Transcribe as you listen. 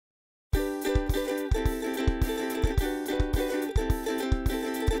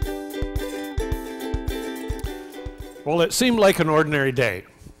Well, it seemed like an ordinary day.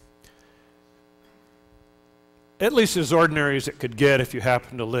 At least as ordinary as it could get if you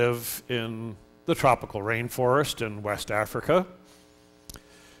happen to live in the tropical rainforest in West Africa.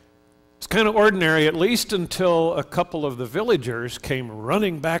 It's kind of ordinary, at least until a couple of the villagers came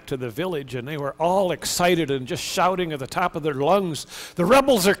running back to the village, and they were all excited and just shouting at the top of their lungs, "The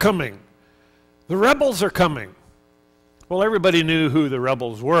rebels are coming! The rebels are coming!" Well, everybody knew who the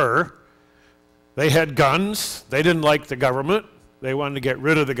rebels were. They had guns. They didn't like the government. They wanted to get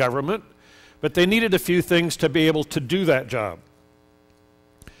rid of the government. But they needed a few things to be able to do that job.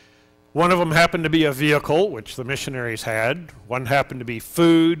 One of them happened to be a vehicle, which the missionaries had. One happened to be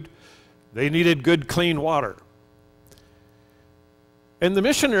food. They needed good, clean water. And the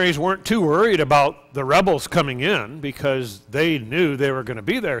missionaries weren't too worried about the rebels coming in because they knew they were going to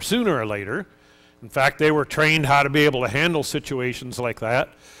be there sooner or later. In fact, they were trained how to be able to handle situations like that.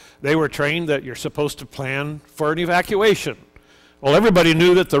 They were trained that you're supposed to plan for an evacuation. Well, everybody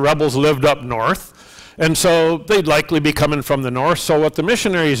knew that the rebels lived up north, and so they'd likely be coming from the north. So what the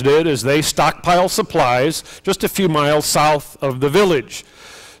missionaries did is they stockpiled supplies just a few miles south of the village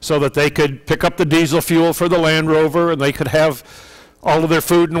so that they could pick up the diesel fuel for the Land Rover, and they could have all of their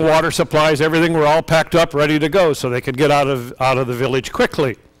food and water supplies, everything were all packed up, ready to go, so they could get out of the village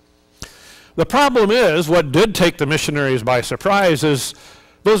quickly. The problem is, what did take the missionaries by surprise is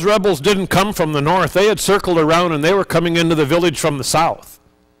those rebels didn't come from the north. They had circled around and they were coming into the village from the south.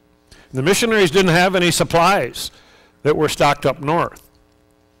 The missionaries didn't have any supplies that were stocked up north.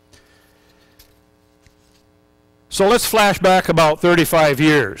 So let's flash back about 35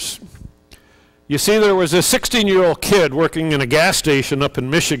 years. You see, there was a 16-year-old kid working in a gas station up in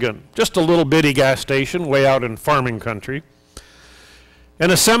Michigan, just a little bitty gas station way out in farming country.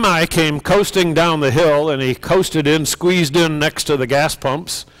 And a semi came coasting down the hill, and he coasted in, squeezed in next to the gas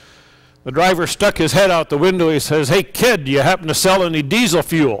pumps. The driver stuck his head out the window. He says, "Hey, kid, do you happen to sell any diesel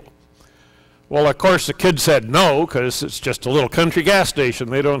fuel?" Well, of course, the kid said no, because it's just a little country gas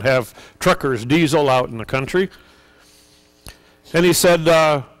station. They don't have truckers' diesel out in the country. And he said,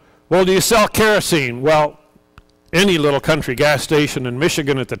 "Well, do you sell kerosene?" Well, any little country gas station in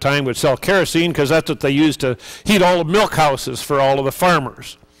Michigan at the time would sell kerosene because that's what they used to heat all the milk houses for all of the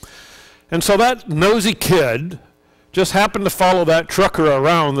farmers. And so that nosy kid just happened to follow that trucker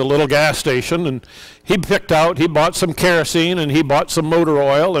around the little gas station, and he bought some kerosene and he bought some motor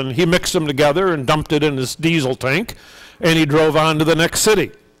oil, and he mixed them together and dumped it in his diesel tank, and he drove on to the next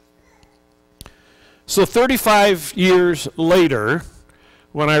city. So 35 years later,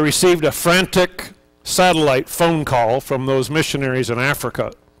 when I received a frantic satellite phone call from those missionaries in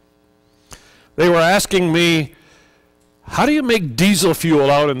Africa, they were asking me, "How do you make diesel fuel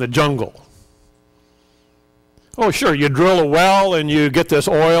out in the jungle?" "Oh, sure, you drill a well and you get this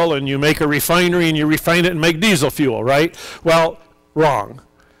oil and you make a refinery and you refine it and make diesel fuel, right?" Well, wrong.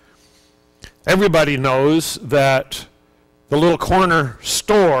 Everybody knows that the little corner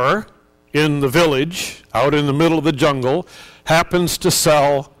store in the village, out in the middle of the jungle, happens to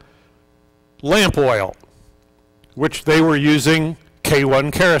sell lamp oil, which they were using K1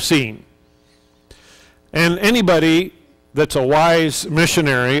 kerosene. And anybody that's a wise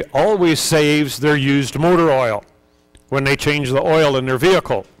missionary always saves their used motor oil when they change the oil in their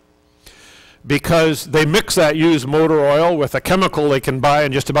vehicle, because they mix that used motor oil with a chemical they can buy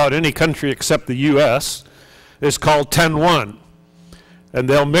in just about any country except the US. It's called 10-1. And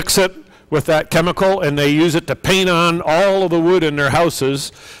they'll mix it with that chemical, and they use it to paint on all of the wood in their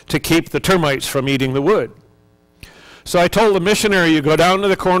houses to keep the termites from eating the wood. So I told the missionary, you go down to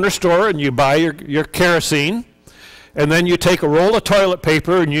the corner store and you buy your kerosene, and then you take a roll of toilet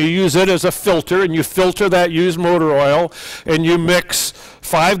paper and you use it as a filter, and you filter that used motor oil, and you mix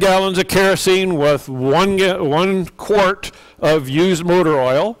 5 gallons of kerosene with one quart of used motor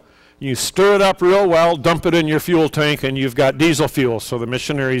oil. You stir it up real well, dump it in your fuel tank, and you've got diesel fuel. So the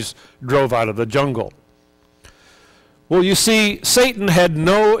missionaries drove out of the jungle. Well, you see, Satan had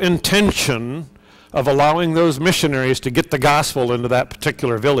no intention of allowing those missionaries to get the gospel into that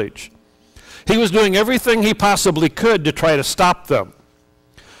particular village. He was doing everything he possibly could to try to stop them.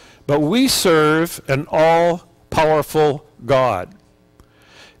 But we serve an all-powerful God.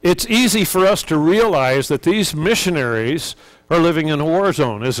 It's easy for us to realize that these missionaries are living in a war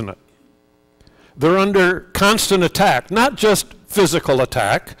zone, isn't it? They're under constant attack, not just physical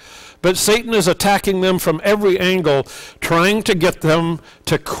attack, but Satan is attacking them from every angle, trying to get them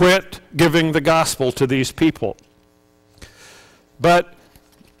to quit giving the gospel to these people. But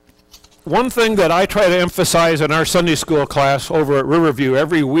one thing that I try to emphasize in our Sunday school class over at Riverview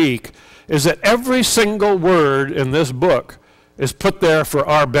every week is that every single word in this book is put there for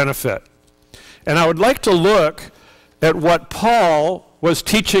our benefit. And I would like to look at what Paul was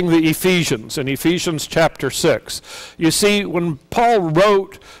teaching the Ephesians in Ephesians chapter 6. You see, when Paul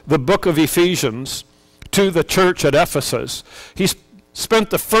wrote the book of Ephesians to the church at Ephesus, he spent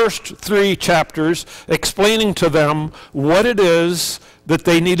the first 3 chapters explaining to them what it is that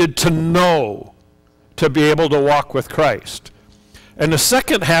they needed to know to be able to walk with Christ. And the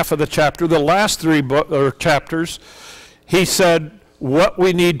second half of the chapter, the last 3 chapters, he said what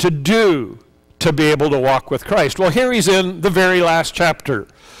we need to do to be able to walk with Christ. Well, here he's in the very last chapter.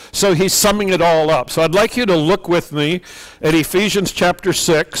 So he's summing it all up. So I'd like you to look with me at Ephesians chapter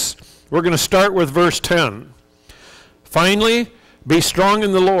 6. We're going to start with verse 10. Finally, be strong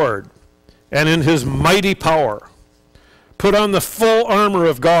in the Lord and in his mighty power. Put on the full armor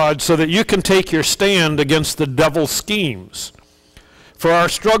of God so that you can take your stand against the devil's schemes. For our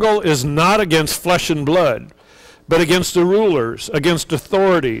struggle is not against flesh and blood, but against the rulers, against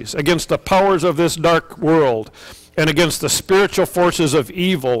authorities, against the powers of this dark world, and against the spiritual forces of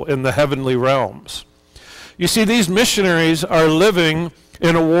evil in the heavenly realms. You see, these missionaries are living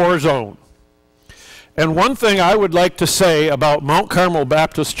in a war zone. And one thing I would like to say about Mount Carmel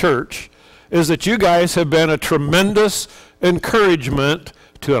Baptist Church is that you guys have been a tremendous encouragement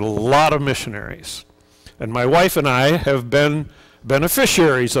to a lot of missionaries. And my wife and I have been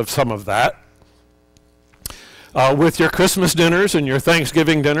beneficiaries of some of that. With your Christmas dinners and your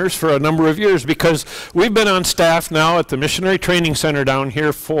Thanksgiving dinners for a number of years, because we've been on staff now at the Missionary Training Center down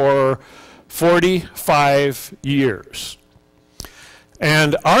here for 45 years.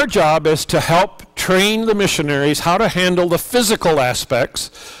 And our job is to help train the missionaries how to handle the physical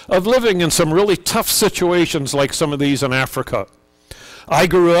aspects of living in some really tough situations like some of these in Africa. I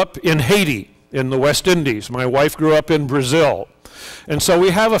grew up in Haiti, in the West Indies. My wife grew up in Brazil. And so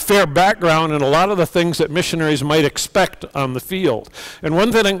we have a fair background in a lot of the things that missionaries might expect on the field. And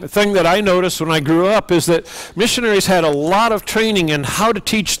one thing that I noticed when I grew up is that missionaries had a lot of training in how to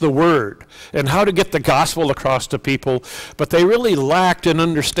teach the word and how to get the gospel across to people, but they really lacked in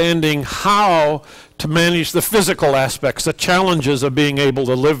understanding how to manage the physical aspects, the challenges of being able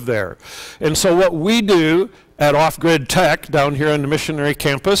to live there. And so what we do at Off-Grid Tech down here on the missionary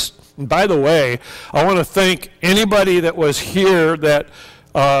campus, and by the way, I want to thank anybody that was here that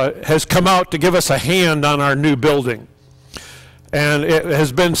has come out to give us a hand on our new building. And it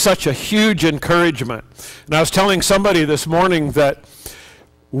has been such a huge encouragement. And I was telling somebody this morning that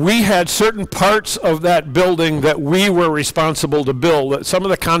we had certain parts of that building that we were responsible to build, that some of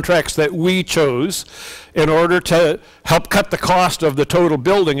the contracts that we chose in order to help cut the cost of the total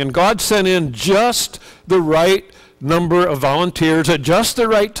building. And God sent in just the right number of volunteers at just the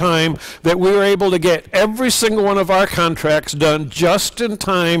right time that we were able to get every single one of our contracts done just in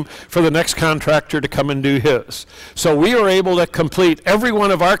time for the next contractor to come and do his. So we were able to complete every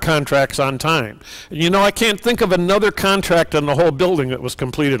one of our contracts on time. And you know, I can't think of another contract in the whole building that was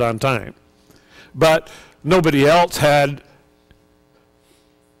completed on time. But nobody else had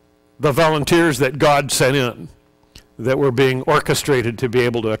the volunteers that God sent in that were being orchestrated to be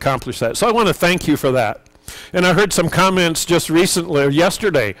able to accomplish that. So I want to thank you for that. And I heard some comments just recently, or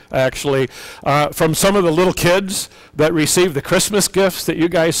yesterday actually, from some of the little kids that received the Christmas gifts that you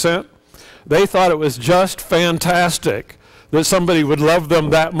guys sent. They thought it was just fantastic that somebody would love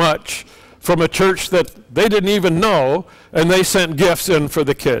them that much from a church that they didn't even know, and they sent gifts in for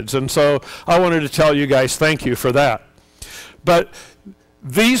the kids. And so I wanted to tell you guys thank you for that. But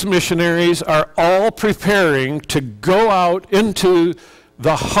these missionaries are all preparing to go out into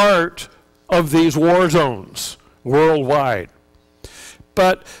the heart of these war zones worldwide.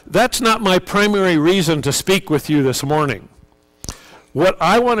 But that's not my primary reason to speak with you this morning. What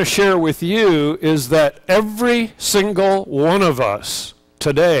I want to share with you is that every single one of us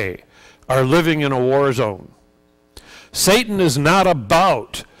today are living in a war zone. Satan is not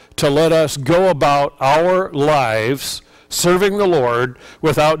about to let us go about our lives serving the Lord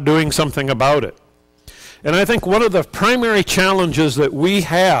without doing something about it. And I think one of the primary challenges that we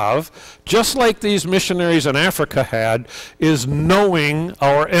have, just like these missionaries in Africa had, is knowing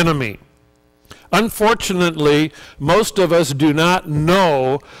our enemy. Unfortunately, most of us do not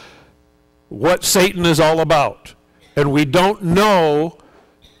know what Satan is all about. And we don't know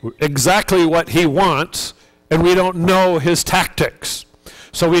exactly what he wants, and we don't know his tactics.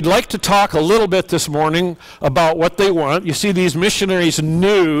 So we'd like to talk a little bit this morning about what they want. You see, these missionaries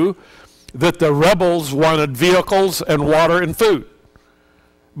knew that the rebels wanted vehicles and water and food.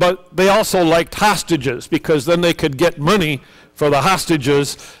 But they also liked hostages, because then they could get money for the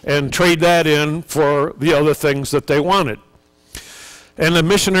hostages and trade that in for the other things that they wanted. And the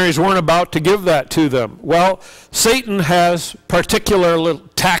missionaries weren't about to give that to them. Well, Satan has particular little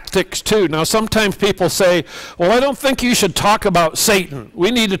tactics too. Now sometimes people say, well, I don't think you should talk about Satan. We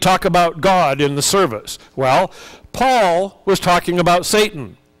need to talk about God in the service. Well, Paul was talking about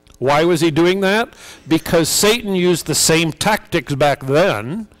Satan. Why was he doing that? Because Satan used the same tactics back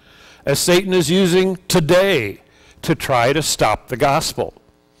then as Satan is using today to try to stop the gospel.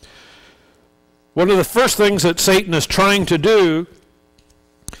 One of the first things that Satan is trying to do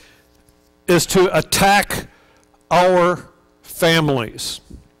is to attack our families.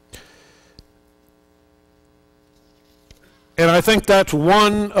 And I think that's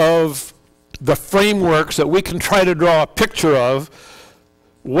one of the frameworks that we can try to draw a picture of.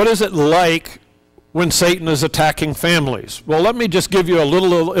 What is it like when Satan is attacking families? Well, let me just give you a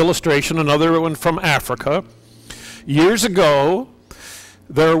little illustration, another one from Africa. Years ago,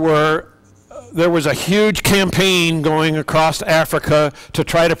 there was a huge campaign going across Africa to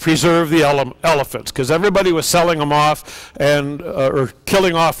try to preserve the elephants, because everybody was selling them off and or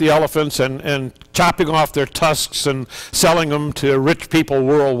killing off the elephants and chopping off their tusks and selling them to rich people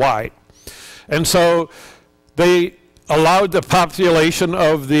worldwide. And so they allowed the population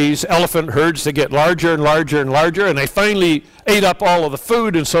of these elephant herds to get larger and larger and larger, and they finally ate up all of the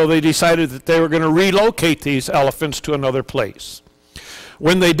food, and so they decided that they were going to relocate these elephants to another place.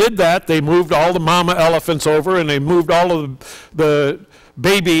 When they did that, they moved all the mama elephants over, and they moved all of the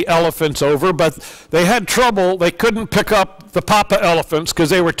baby elephants over, but they had trouble. They couldn't pick up the papa elephants because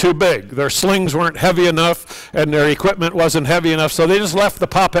they were too big. Their slings weren't heavy enough, and their equipment wasn't heavy enough, so they just left the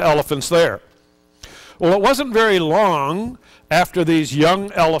papa elephants there. Well, it wasn't very long after these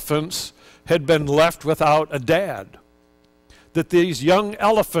young elephants had been left without a dad that these young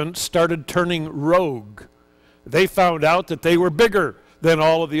elephants started turning rogue. They found out that they were bigger than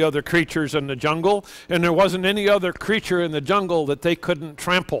all of the other creatures in the jungle, and there wasn't any other creature in the jungle that they couldn't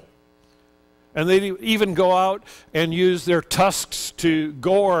trample. And they'd even go out and use their tusks to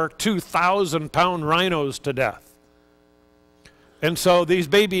gore 2,000-pound rhinos to death. And so these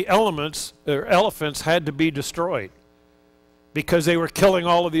baby elephants had to be destroyed because they were killing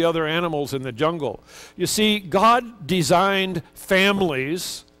all of the other animals in the jungle. You see, God designed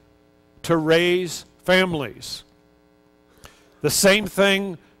families to raise families. The same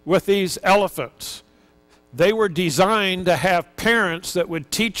thing with these elephants. They were designed to have parents that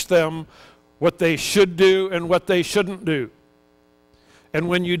would teach them what they should do and what they shouldn't do. And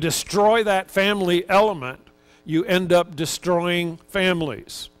when you destroy that family element, you end up destroying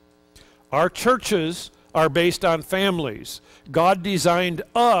families. Our churches are based on families. God designed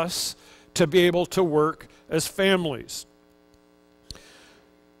us to be able to work as families.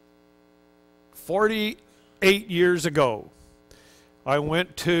 48 years ago, I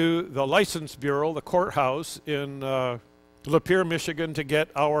went to the License Bureau, the courthouse in Lapeer, Michigan, to get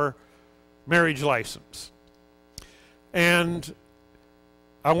our marriage license. And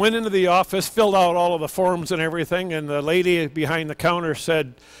I went into the office, filled out all of the forms and everything, and the lady behind the counter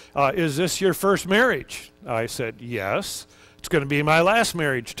said, is this your first marriage? I said, yes. It's going to be my last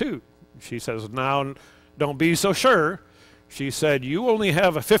marriage, too. She says, now, don't be so sure. She said, you only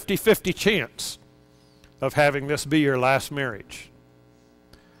have a 50-50 chance of having this be your last marriage.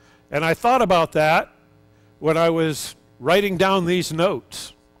 And I thought about that when I was writing down these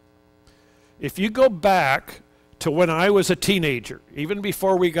notes. If you go back to when I was a teenager, even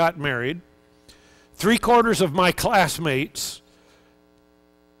before we got married, 3/4 of my classmates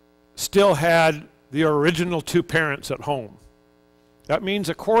still had the original two parents at home. That means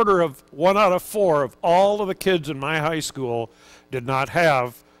 1 out of 4 of all of the kids in my high school did not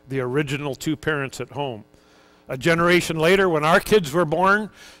have the original two parents at home. A generation later, when our kids were born,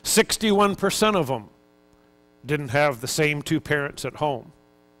 61% of them didn't have the same two parents at home.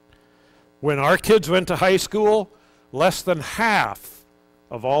 When our kids went to high school, less than half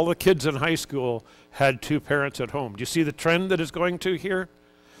of all the kids in high school had two parents at home. Do you see the trend that is going to here?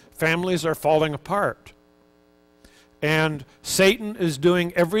 Families are falling apart. And Satan is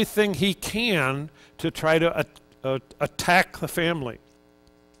doing everything he can to try to attack the family.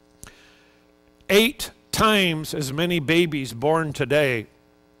 8 times as many babies born today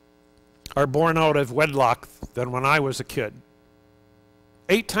are born out of wedlock than when I was a kid.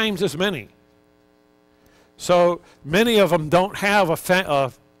 8 times as many. So many of them don't have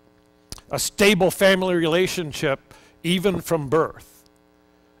a stable family relationship even from birth.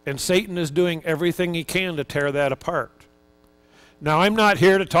 And Satan is doing everything he can to tear that apart. Now, I'm not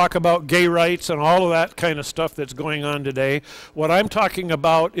here to talk about gay rights and all of that kind of stuff that's going on today. What I'm talking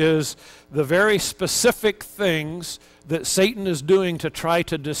about is the very specific things that Satan is doing to try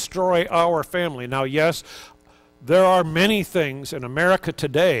to destroy our family. Now, yes, there are many things in America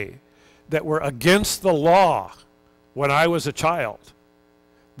today that were against the law when I was a child.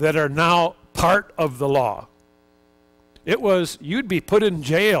 that are now part of the law. It was, you'd be put in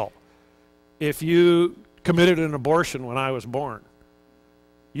jail if you committed an abortion when I was born.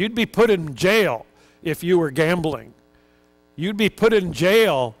 You'd be put in jail if you were gambling. You'd be put in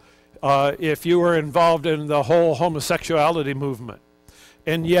jail if you were involved in the whole homosexuality movement.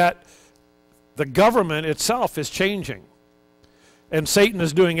 And yet, the government itself is changing. And Satan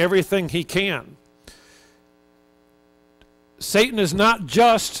is doing everything he can. Satan is not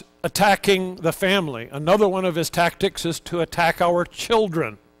just attacking the family. Another one of his tactics is to attack our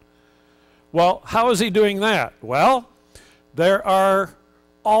children. Well, how is he doing that? Well, there are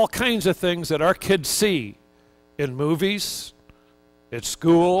all kinds of things that our kids see in movies, at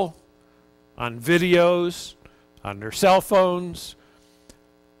school, on videos, on their cell phones,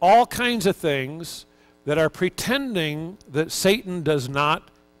 all kinds of things that are pretending that Satan does not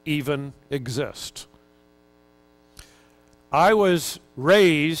even exist. I was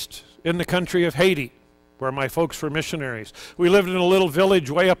raised in the country of Haiti, where my folks were missionaries. We lived in a little village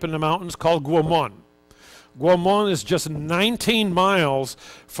way up in the mountains called Guamon. Guamon is just 19 miles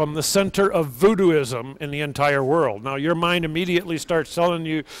from the center of voodooism in the entire world. Now, your mind immediately starts telling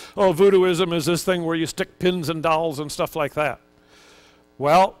you, oh, voodooism is this thing where you stick pins in dolls and stuff like that.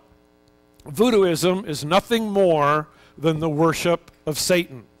 Well, voodooism is nothing more than the worship of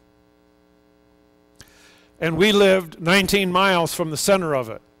Satan. And we lived 19 miles from the center of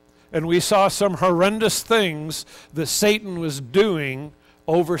it. And we saw some horrendous things that Satan was doing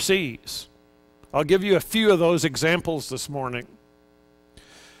overseas. I'll give you a few of those examples this morning.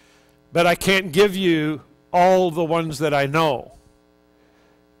 But I can't give you all the ones that I know,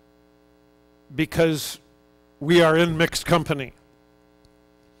 because we are in mixed company.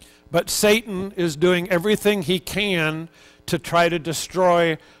 But Satan is doing everything he can to try to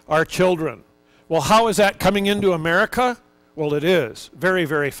destroy our children. Well, how is that coming into America? Well, it is very,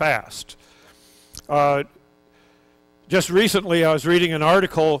 very fast. Just recently I was reading an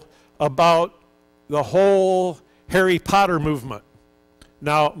article about the whole Harry Potter movement.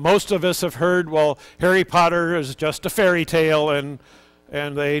 Now, most of us have heard, well, Harry Potter is just a fairy tale, and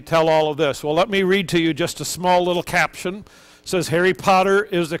they tell all of this. Well, let me read to you just a small little caption. It says, Harry Potter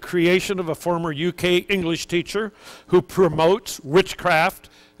is the creation of a former UK English teacher who promotes witchcraft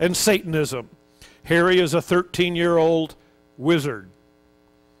and Satanism. Harry is a 13-year-old wizard.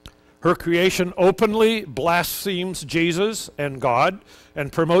 Her creation openly blasphemes Jesus and God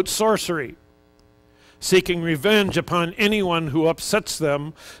and promotes sorcery, seeking revenge upon anyone who upsets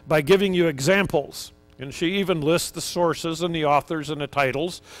them by giving you examples. And she even lists the sources and the authors and the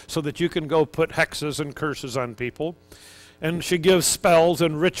titles so that you can go put hexes and curses on people. And she gives spells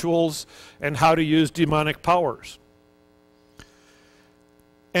and rituals and how to use demonic powers.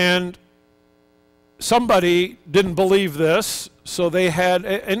 And somebody didn't believe this, so they had,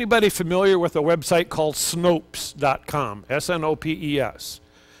 anybody familiar with a website called Snopes.com, S-N-O-P-E-S?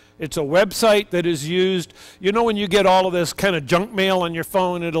 It's a website that is used, you know, when you get all of this kind of junk mail on your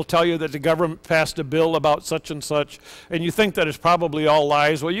phone, it'll tell you that the government passed a bill about such and such, and you think that it's probably all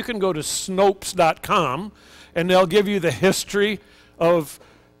lies. Well, you can go to Snopes.com, and they'll give you the history of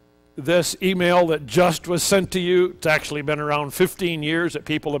this email that just was sent to you. It's actually been around 15 years that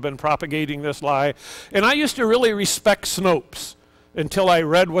people have been propagating this lie. And I used to really respect Snopes until I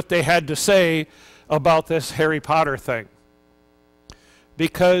read what they had to say about this Harry Potter thing.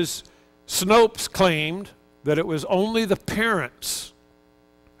 Because Snopes claimed that it was only the parents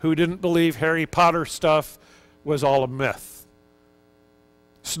who didn't believe Harry Potter stuff was all a myth.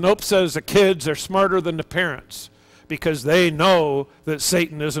 Snopes says the kids are smarter than the parents because they know that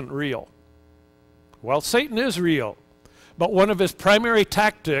Satan isn't real. Well, Satan is real, but one of his primary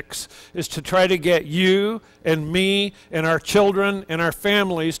tactics is to try to get you and me and our children and our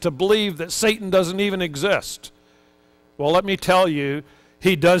families to believe that Satan doesn't even exist. Well, let me tell you,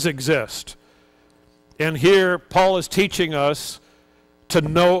 he does exist. And here Paul is teaching us to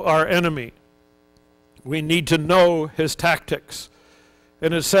know our enemy. We need to know his tactics.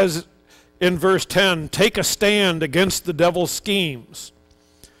 And it says in verse 10, take a stand against the devil's schemes.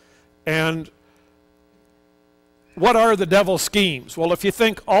 And what are the devil's schemes? Well, if you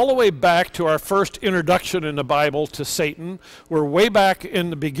think all the way back to our first introduction in the Bible to Satan, we're way back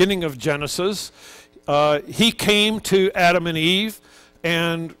in the beginning of Genesis. He came to Adam and Eve,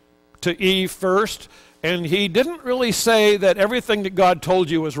 and to Eve first, and he didn't really say that everything that God told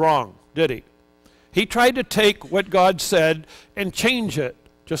you was wrong, did he? He tried to take what God said and change it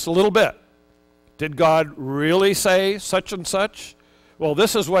just a little bit. Did God really say such and such? Well,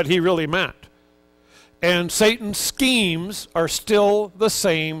 this is what he really meant. And Satan's schemes are still the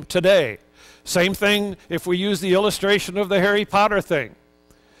same today. Same thing if we use the illustration of the Harry Potter thing.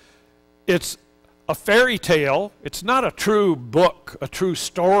 It's a fairy tale. It's not a true book, a true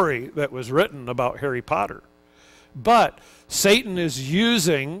story that was written about Harry Potter. But Satan is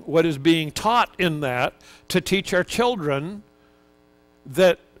using what is being taught in that to teach our children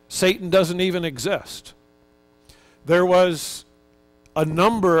that Satan doesn't even exist. There was a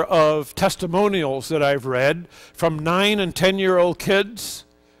number of testimonials that I've read from 9- and 10-year-old kids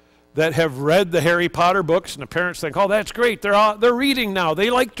that have read the Harry Potter books, and the parents think, oh, that's great. They're reading now. They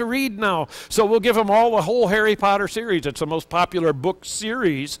like to read now. So we'll give them all the whole Harry Potter series. It's the most popular book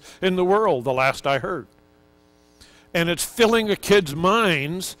series in the world, the last I heard. And it's filling the kids'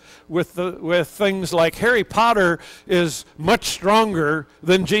 minds with things like Harry Potter is much stronger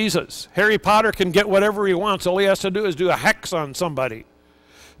than Jesus. Harry Potter can get whatever he wants. All he has to do is do a hex on somebody.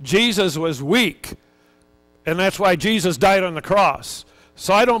 Jesus was weak, and that's why Jesus died on the cross.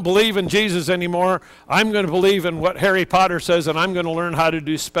 So I don't believe in Jesus anymore. I'm going to believe in what Harry Potter says, and I'm going to learn how to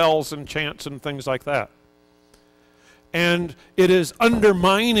do spells and chants and things like that. And it is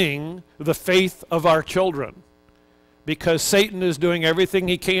undermining the faith of our children, because Satan is doing everything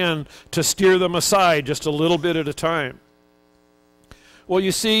he can to steer them aside just a little bit at a time. Well,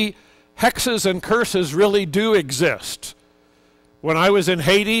 you see, hexes and curses really do exist. When I was in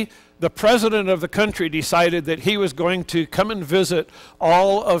Haiti, the president of the country decided that he was going to come and visit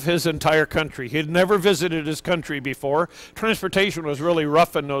all of his entire country. He had never visited his country before. Transportation was really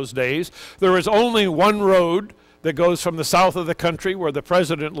rough in those days. There was only one road that goes from the south of the country, where the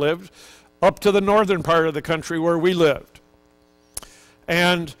president lived, up to the northern part of the country where we lived.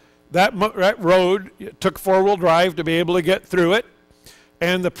 And that road took four-wheel drive to be able to get through it.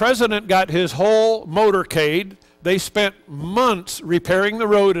 And the president got his whole motorcade. They spent months repairing the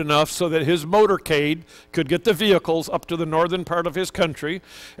road enough so that his motorcade could get the vehicles up to the northern part of his country.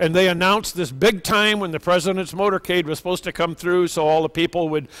 And they announced this big time when the president's motorcade was supposed to come through, so all the people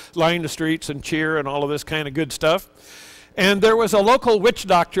would line the streets and cheer and all of this kind of good stuff. And there was a local witch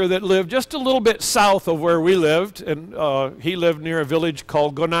doctor that lived just a little bit south of where we lived, and he lived near a village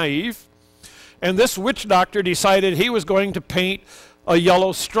called Gonaive. And this witch doctor decided he was going to paint a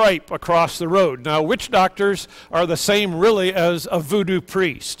yellow stripe across the road. Now, witch doctors are the same really as a voodoo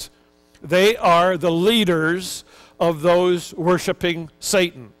priest. They are the leaders of those worshiping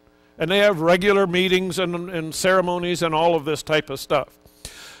Satan. And they have regular meetings and ceremonies and all of this type of stuff.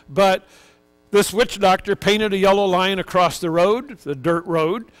 But this witch doctor painted a yellow line across the road, the dirt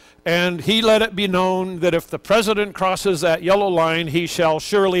road, and he let it be known that if the president crosses that yellow line, he shall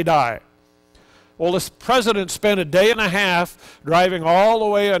surely die. Well, this president spent a day and a half driving all the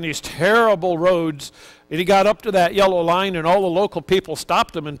way on these terrible roads, and he got up to that yellow line, and all the local people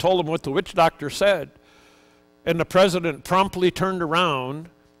stopped him and told him what the witch doctor said. And the president promptly turned around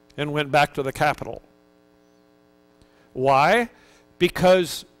and went back to the Capitol. Why?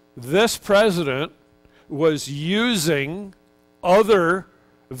 Because this president was using other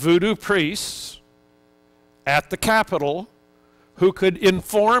voodoo priests at the Capitol who could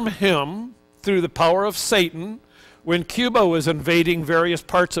inform him through the power of Satan when Cuba was invading various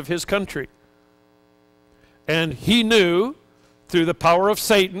parts of his country. And he knew through the power of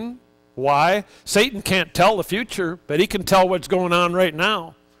Satan. Why? Satan can't tell the future, but he can tell what's going on right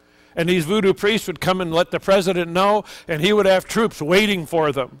now. And these voodoo priests would come and let the president know, and he would have troops waiting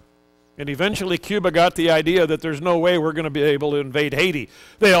for them. And eventually Cuba got the idea that there's no way we're going to be able to invade Haiti.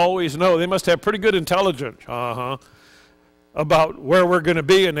 They always know. They must have pretty good intelligence about where we're going to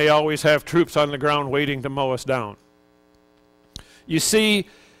be, and they always have troops on the ground waiting to mow us down. You see,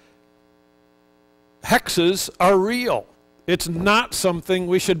 hexes are real. It's not something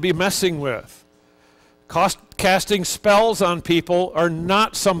we should be messing with. Casting spells on people are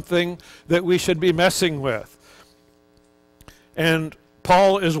not something that we should be messing with. And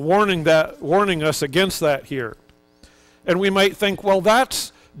Paul is warning us against that here. And we might think, well,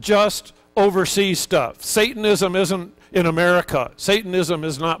 that's just overseas stuff. Satanism isn't in America. Satanism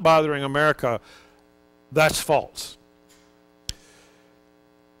is not bothering America. That's false.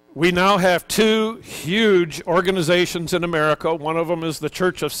 We now have two huge organizations in America. One of them is the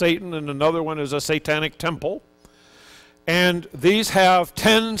Church of Satan, and another one is a satanic temple. And these have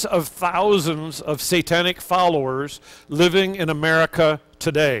tens of thousands of satanic followers living in America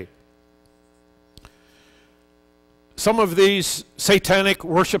today. Some of these satanic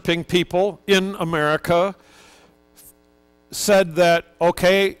worshiping people in America said that,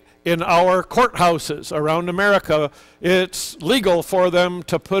 okay, in our courthouses around America, it's legal for them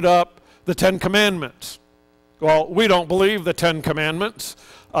to put up the 10 Commandments. Well, we don't believe the 10 Commandments,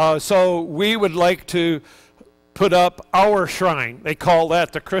 so we would like to put up our shrine. They call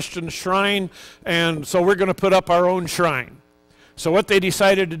that the Christian shrine, and so we're going to put up our own shrine. So what they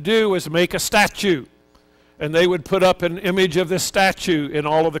decided to do was make a statue. And they would put up an image of this statue in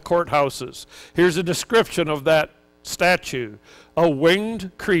all of the courthouses. Here's a description of that statue. A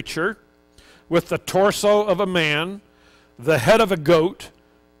winged creature with the torso of a man, the head of a goat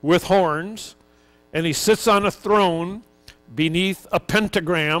with horns, and he sits on a throne beneath a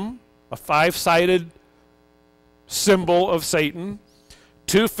pentagram, a five-sided symbol of Satan,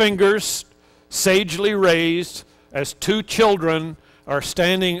 2 fingers sagely raised as 2 children are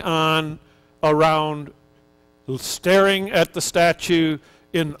standing on around, staring at the statue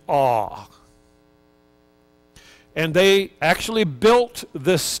in awe. And they actually built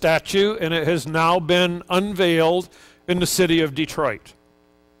this statue, and it has now been unveiled in the city of Detroit.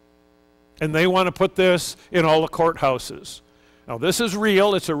 And they want to put this in all the courthouses. Now this is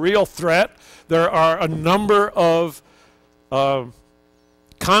real, it's a real threat. There are a number of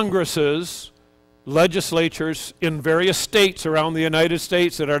congresses, legislatures in various states around the United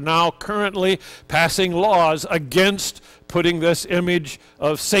States that are now currently passing laws against putting this image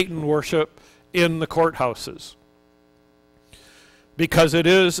of Satan worship in the courthouses, because it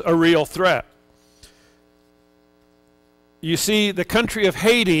is a real threat. You see, the country of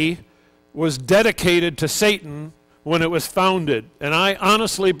Haiti was dedicated to Satan when it was founded, and I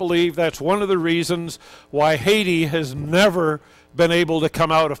honestly believe that's one of the reasons why Haiti has never been able to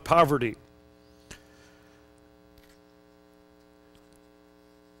come out of poverty.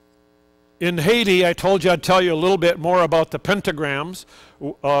 In Haiti, I told you I'd tell you a little bit more about the pentagrams.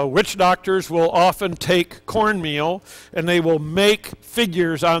 Witch doctors will often take cornmeal and they will make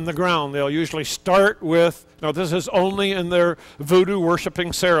figures on the ground. They'll usually start with, now this is only in their voodoo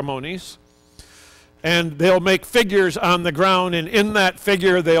worshiping ceremonies, and they'll make figures on the ground, and in that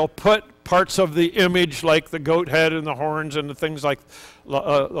figure they'll put parts of the image like the goat head and the horns and the things like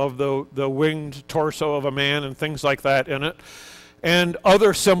of the winged torso of a man and things like that in it, and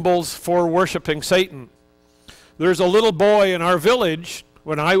other symbols for worshiping Satan. There's a little boy in our village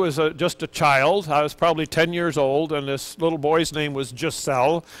when I was just a child. I was probably 10 years old, and this little boy's name was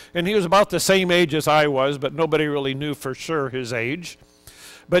Giselle, and he was about the same age as I was, but nobody really knew for sure his age.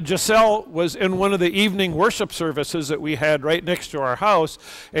 But Giselle was in one of the evening worship services that we had right next to our house,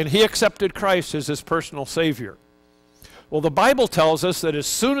 and he accepted Christ as his personal Savior. Well, the Bible tells us that as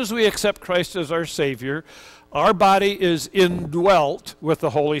soon as we accept Christ as our Savior, our body is indwelt with the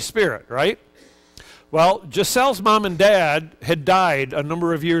Holy Spirit, right? Well, Giselle's mom and dad had died a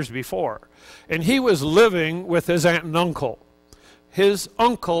number of years before, and he was living with his aunt and uncle. His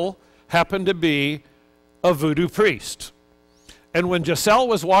uncle happened to be a voodoo priest. And when Giselle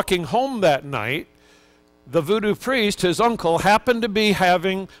was walking home that night, the voodoo priest, his uncle, happened to be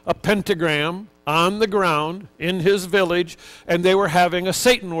having a pentagram on the ground in his village, and they were having a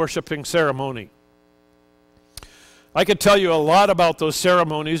Satan worshiping ceremony. I could tell you a lot about those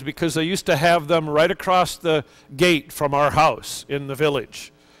ceremonies because they used to have them right across the gate from our house in the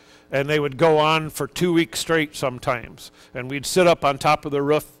village. And they would go on for 2 weeks straight sometimes. And we'd sit up on top of the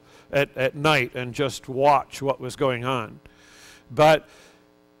roof at night and just watch what was going on. But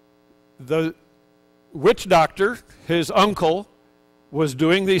the witch doctor, his uncle, was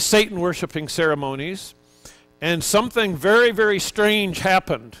doing these Satan worshiping ceremonies, and something very, very strange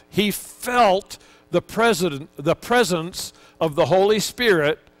happened. He felt the presence of the Holy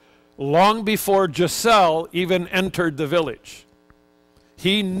Spirit long before Giselle even entered the village.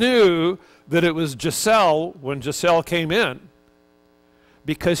 He knew that it was Giselle when Giselle came in,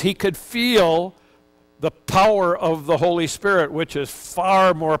 because he could feel the power of the Holy Spirit, which is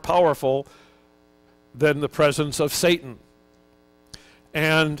far more powerful than the presence of Satan.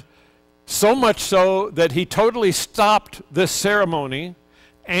 And so much so that he totally stopped this ceremony,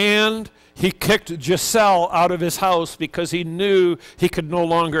 and he kicked Giselle out of his house because he knew he could no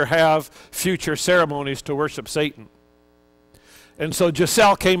longer have future ceremonies to worship Satan. And so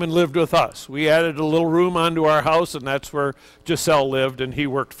Giselle came and lived with us. We added a little room onto our house, and that's where Giselle lived, and he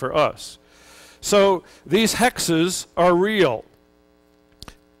worked for us. So these hexes are real.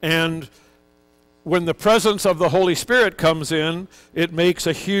 And when the presence of the Holy Spirit comes in, it makes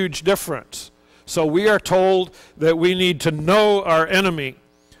a huge difference. So we are told that we need to know our enemy.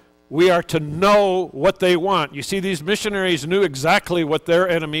 We are to know what they want. You see, these missionaries knew exactly what their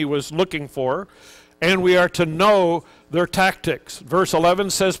enemy was looking for, and we are to know their tactics. Verse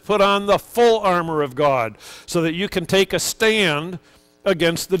 11 says, put on the full armor of God so that you can take a stand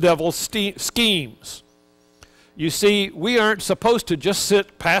against the devil's schemes. You see, we aren't supposed to just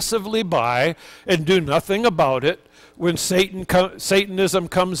sit passively by and do nothing about it when Satanism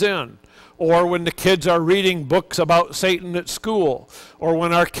comes in, or when the kids are reading books about Satan at school, or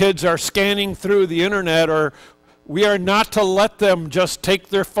when our kids are scanning through the internet or We are not to let them just take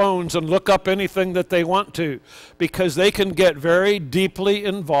their phones and look up anything that they want to, because they can get very deeply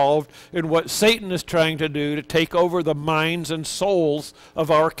involved in what Satan is trying to do to take over the minds and souls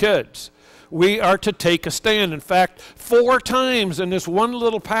of our kids. We are to take a stand. In fact, 4 times in this one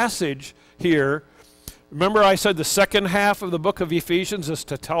little passage here, remember I said the second half of the book of Ephesians is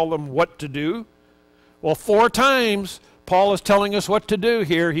to tell them what to do? Well, 4 times Paul is telling us what to do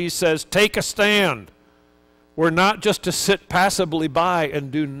here. He says, take a stand. We're not just to sit passively by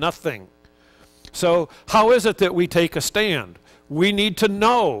and do nothing. So how is it that we take a stand? We need to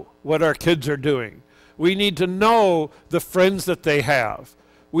know what our kids are doing. We need to know the friends that they have.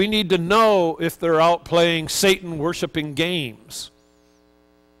 We need to know if they're out playing Satan-worshiping games.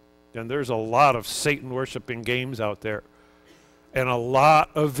 And there's a lot of Satan-worshiping games out there. And a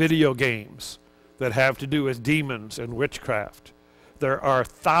lot of video games that have to do with demons and witchcraft. There are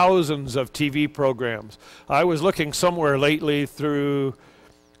thousands of TV programs. I was looking somewhere lately through,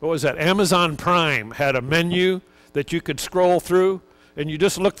 what was that? Amazon Prime had a menu that you could scroll through, and you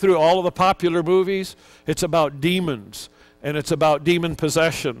just look through all of the popular movies. It's about demons, and it's about demon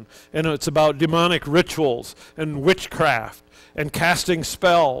possession, and it's about demonic rituals and witchcraft and casting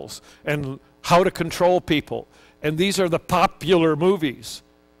spells and how to control people. And these are the popular movies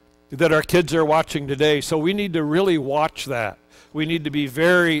that our kids are watching today. So we need to really watch that. We need to be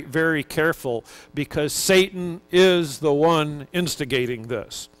very, very careful, because Satan is the one instigating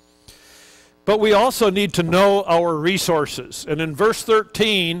this. But we also need to know our resources. And in verse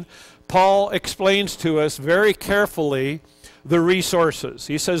 13, Paul explains to us very carefully the resources.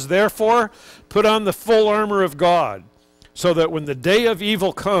 He says, therefore, put on the full armor of God, so that when the day of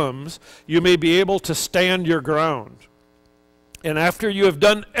evil comes, you may be able to stand your ground. And after you have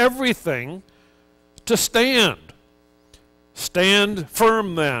done everything, to stand. Stand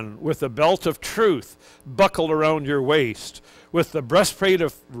firm then, with the belt of truth buckled around your waist, with the breastplate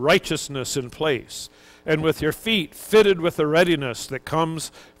of righteousness in place, and with your feet fitted with the readiness that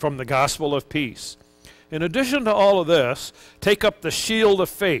comes from the gospel of peace. In addition to all of this, take up the shield of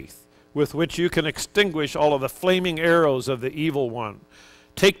faith, with which you can extinguish all of the flaming arrows of the evil one.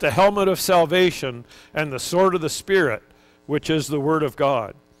 Take the helmet of salvation and the sword of the Spirit, which is the word of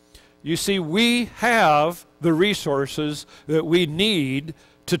God. You see, we have the resources that we need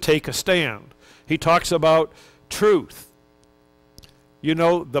to take a stand. He talks about truth. You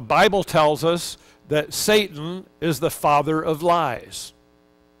know, the Bible tells us that Satan is the father of lies.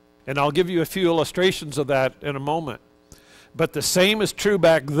 And I'll give you a few illustrations of that in a moment. But the same is true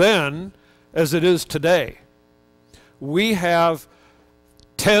back then as it is today. We have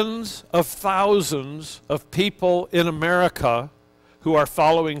tens of thousands of people in America who are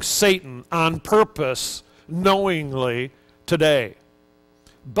following Satan on purpose, knowingly, today.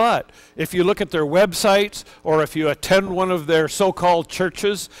 But if you look at their websites, or if you attend one of their so-called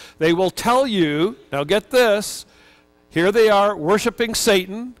churches, they will tell you, now get this, here they are worshiping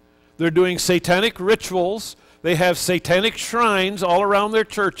Satan, they're doing satanic rituals, they have satanic shrines all around their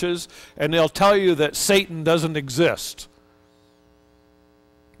churches, and they'll tell you that Satan doesn't exist.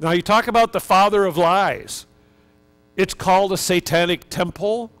 Now you talk about the father of lies. It's called a satanic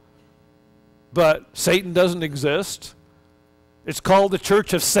temple, but Satan doesn't exist. It's called the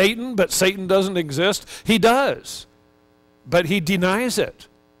Church of Satan, but Satan doesn't exist. He does, but he denies it.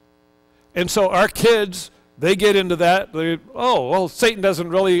 And so our kids, they get into that. Oh, well, Satan doesn't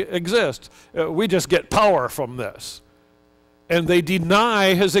really exist. We just get power from this. And they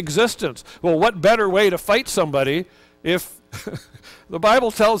deny his existence. Well, what better way to fight somebody if the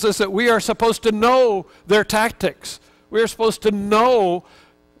Bible tells us that we are supposed to know their tactics. We are supposed to know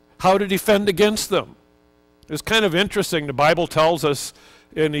how to defend against them. It's kind of interesting. The Bible tells us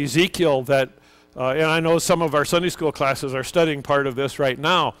in Ezekiel that, and I know some of our Sunday school classes are studying part of this right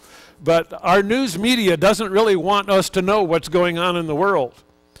now, but our news media doesn't really want us to know what's going on in the world.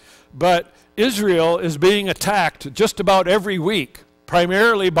 But Israel is being attacked just about every week,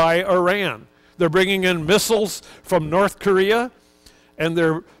 primarily by Iran. They're bringing in missiles from North Korea, and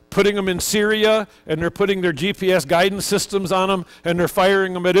they're putting them in Syria, and they're putting their GPS guidance systems on them, and they're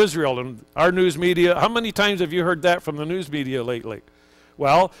firing them at Israel. And our news media, how many times have you heard that from the news media lately?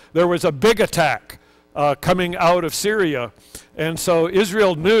 Well, there was a big attack coming out of Syria. And so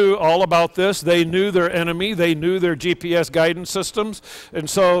Israel knew all about this. They knew their enemy. They knew their GPS guidance systems. And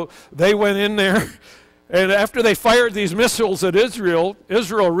so they went in there. And after they fired these missiles at Israel,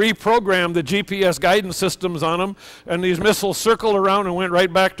 Israel reprogrammed the GPS guidance systems on them, and these missiles circled around and went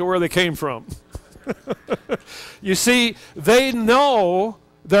right back to where they came from. You see, they know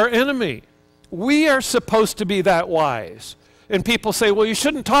their enemy. We are supposed to be that wise. And people say, well, you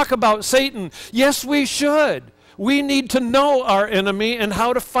shouldn't talk about Satan. Yes, we should. we need to know our enemy and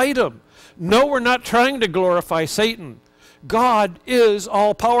how to fight him. No, we're not trying to glorify Satan. God is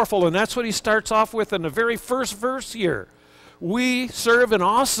all-powerful, and that's what he starts off with in the very first verse here. We serve an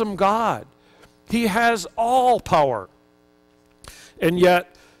awesome God. He has all power. And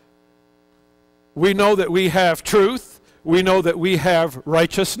yet, we know that we have truth. We know that we have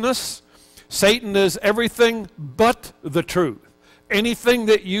righteousness. Satan is everything but the truth. Anything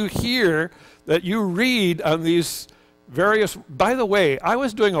that you hear, that you read on these various... By the way, I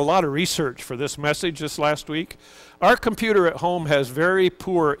was doing a lot of research for this message this last week. Our computer at home has very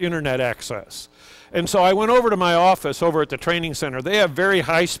poor internet access. And so I went over to my office over at the training center. They have very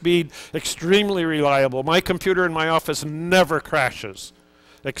high speed, extremely reliable. My computer in my office never crashes,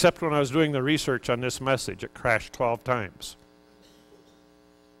 except when I was doing the research on this message. It crashed 12 times.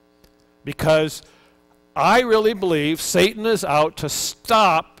 Because I really believe Satan is out to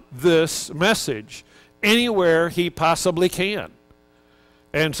stop this message anywhere he possibly can.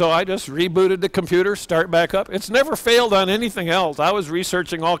 And so I just rebooted the computer, start back up. It's never failed on anything else. I was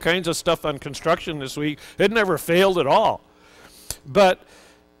researching all kinds of stuff on construction this week. It never failed at all. But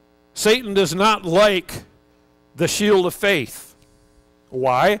Satan does not like the shield of faith.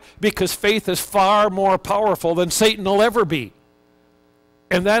 Why? Because faith is far more powerful than Satan will ever be.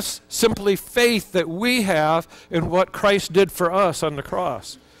 And that's simply faith that we have in what Christ did for us on the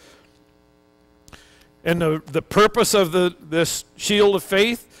cross. And the purpose of this shield of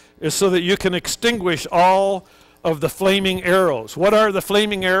faith is so that you can extinguish all of the flaming arrows. What are the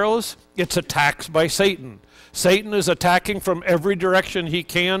flaming arrows? It's attacks by Satan. Satan is attacking from every direction he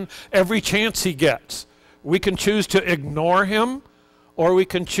can, every chance he gets. We can choose to ignore him, or we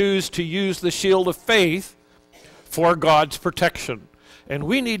can choose to use the shield of faith for God's protection. And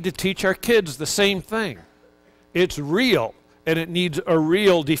we need to teach our kids the same thing. It's real, and it needs a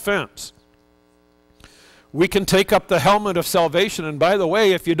real defense. We can take up the helmet of salvation. And by the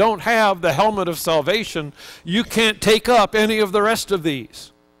way, if you don't have the helmet of salvation, you can't take up any of the rest of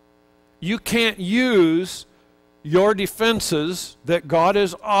these. You can't use your defenses that God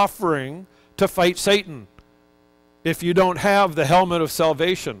is offering to fight Satan if you don't have the helmet of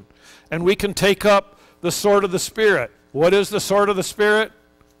salvation. And we can take up the sword of the Spirit. What is the sword of the Spirit?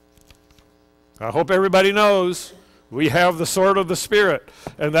 I hope everybody knows. We have the sword of the Spirit,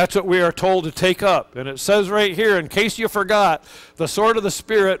 and that's what we are told to take up. And it says right here, in case you forgot, the sword of the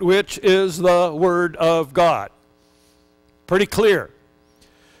Spirit, which is the Word of God. Pretty clear.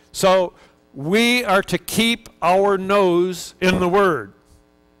 So we are to keep our nose in the Word.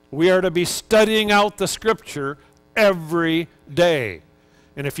 We are to be studying out the Scripture every day.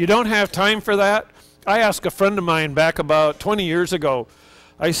 And if you don't have time for that, I asked a friend of mine back about 20 years ago,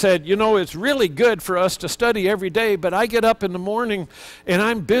 I said, you know, it's really good for us to study every day, but I get up in the morning and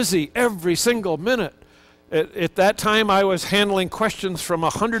I'm busy every single minute. At that time, I was handling questions from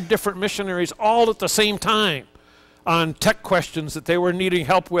 100 different missionaries all at the same time on tech questions that they were needing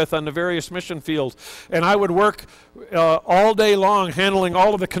help with on the various mission fields. And I would work all day long handling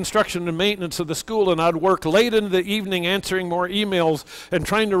all of the construction and maintenance of the school, and I'd work late into the evening answering more emails and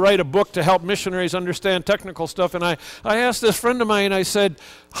trying to write a book to help missionaries understand technical stuff. And I asked this friend of mine, I said,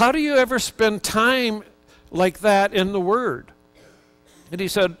 how do you ever spend time like that in the Word? And he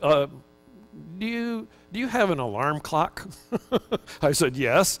said, do you have an alarm clock? I said,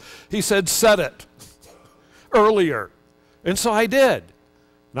 yes. He said, set it earlier. And so I did.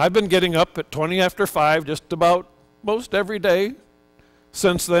 And I've been getting up at 20 after 5 just about most every day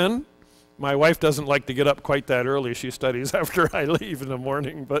since then. My wife doesn't like to get up quite that early. She studies after I leave in the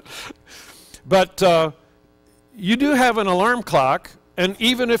morning. But you do have an alarm clock, and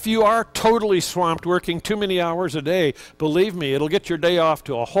even if you are totally swamped working too many hours a day, believe me, it'll get your day off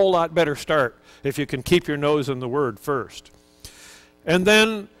to a whole lot better start if you can keep your nose in the Word first. And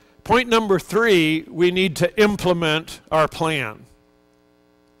then point number 3, we need to implement our plan.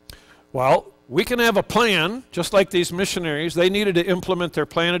 Well, we can have a plan, just like these missionaries. They needed to implement their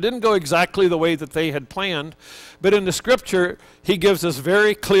plan. It didn't go exactly the way that they had planned, but in the Scripture, he gives us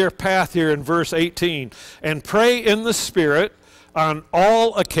very clear path here in verse 18. And pray in the Spirit on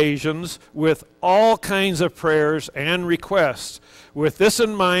all occasions with all kinds of prayers and requests. With this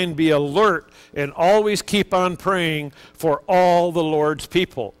in mind, be alert and always keep on praying for all the Lord's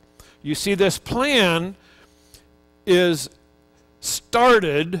people. You see, this plan is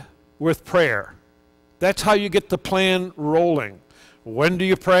started with prayer. That's how you get the plan rolling. When do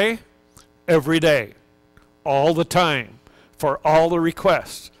you pray? Every day, all the time, for all the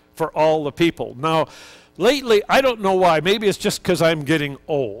requests, for all the people. Now, lately, I don't know why, maybe it's just because I'm getting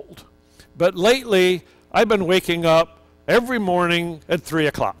old, but lately, I've been waking up every morning at 3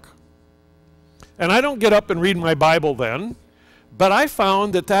 o'clock. And I don't get up and read my Bible then, but I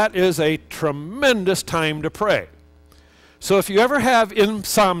found that that is a tremendous time to pray. So if you ever have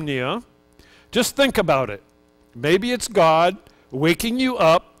insomnia, just think about it. Maybe it's God waking you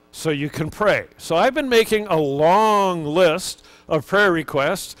up so you can pray. So I've been making a long list of prayer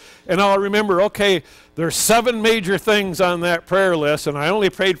requests, and I'll remember, okay, there's 7 major things on that prayer list, and I only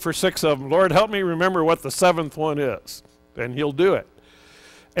prayed for 6 of them. Lord, help me remember what the 7th one is, and he'll do it.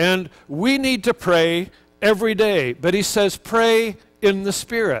 And we need to pray every day, but he says pray in the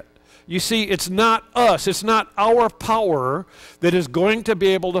Spirit. You see, it's not us, it's not our power that is going to be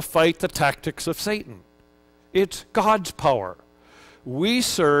able to fight the tactics of Satan. It's God's power. We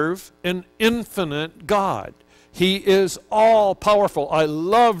serve an infinite God. He is all powerful. I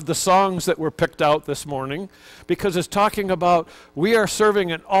love the songs that were picked out this morning because it's talking about we are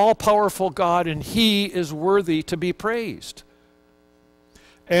serving an all-powerful God and he is worthy to be praised.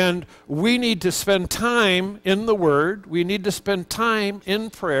 And we need to spend time in the Word. We need to spend time in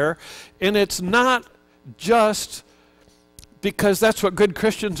prayer. And it's not just because that's what good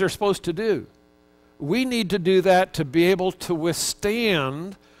Christians are supposed to do. We need to do that to be able to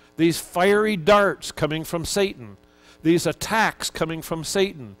withstand these fiery darts coming from Satan, these attacks coming from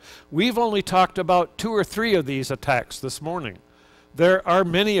Satan. We've only talked about 2 or 3 of these attacks this morning. There are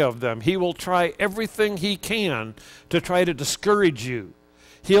many of them. He will try everything he can to try to discourage you.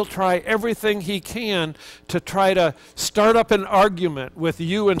 He'll try everything he can to try to start up an argument with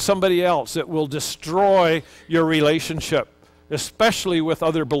you and somebody else that will destroy your relationship, especially with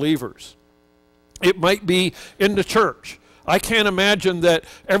other believers. It might be in the church. I can't imagine that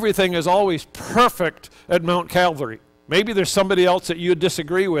everything is always perfect at Mount Calvary. Maybe there's somebody else that you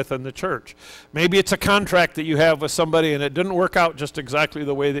disagree with in the church. Maybe it's a contract that you have with somebody and it didn't work out just exactly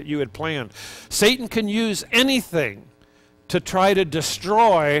the way that you had planned. Satan can use anything to try to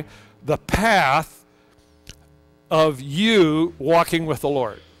destroy the path of you walking with the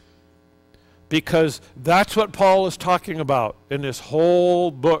Lord. Because that's what Paul is talking about in this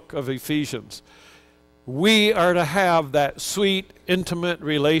whole book of Ephesians. We are to have that sweet, intimate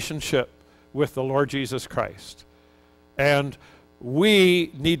relationship with the Lord Jesus Christ. And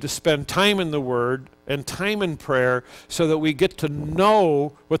we need to spend time in the Word and time in prayer so that we get to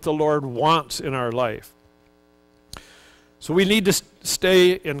know what the Lord wants in our life. So we need to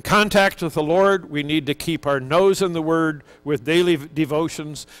stay in contact with the Lord. We need to keep our nose in the Word with daily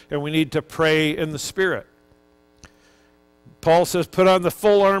devotions, and we need to pray in the Spirit. Paul says, put on the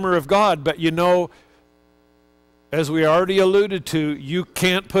full armor of God, but you know, as we already alluded to, you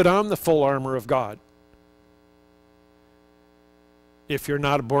can't put on the full armor of God if you're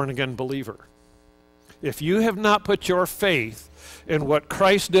not a born-again believer. If you have not put your faith in what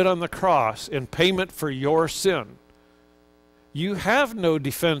Christ did on the cross in payment for your sin, you have no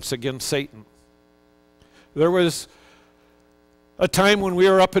defense against Satan. There was a time when we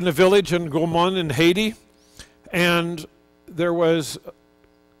were up in the village in Gaumont in Haiti, and there was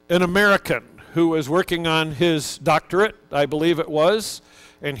an American who was working on his doctorate, I believe it was,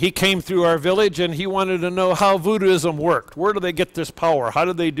 and he came through our village and he wanted to know how voodooism worked. Where do they get this power? How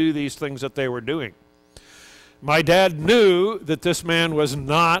did they do these things that they were doing? My dad knew that this man was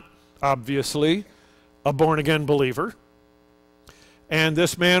not, obviously, a born-again believer. And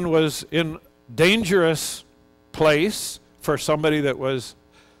this man was in dangerous place for somebody that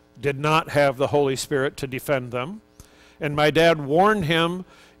did not have the Holy Spirit to defend them. And my dad warned him,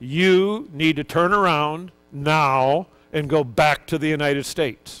 you need to turn around now and go back to the United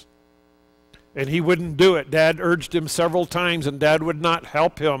States. And he wouldn't do it. Dad urged him several times, and Dad would not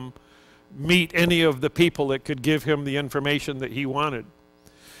help him meet any of the people that could give him the information that he wanted.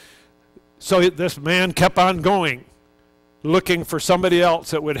 So this man kept on going, looking for somebody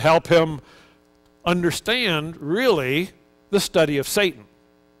else that would help him understand, really, the study of Satan.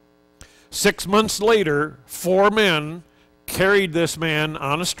 6 months later, 4 men carried this man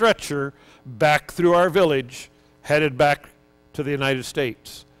on a stretcher back through our village, headed back to the United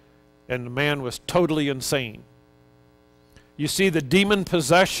States. And the man was totally insane. You see, the demon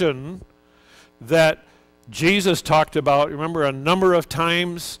possession that Jesus talked about, remember a number of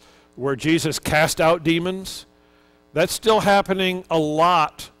times where Jesus cast out demons? That's still happening a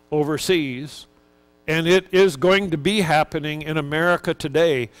lot overseas. And it is going to be happening in America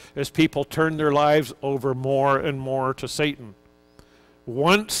today as people turn their lives over more and more to Satan.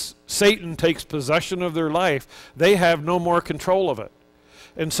 Once Satan takes possession of their life, they have no more control of it.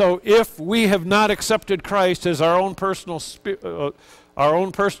 And so if we have not accepted Christ as our own personal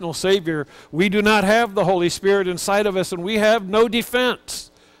Savior, we do not have the Holy Spirit inside of us, and we have no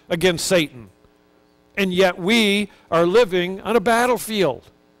defense against Satan. And yet we are living on a battlefield.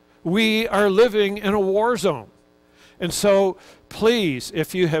 We are living in a war zone. And so, please,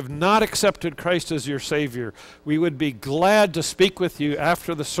 if you have not accepted Christ as your Savior, we would be glad to speak with you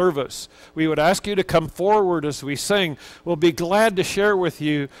after the service. We would ask you to come forward as we sing. We'll be glad to share with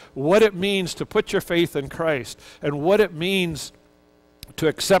you what it means to put your faith in Christ and what it means to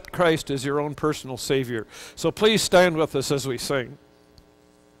accept Christ as your own personal Savior. So please stand with us as we sing.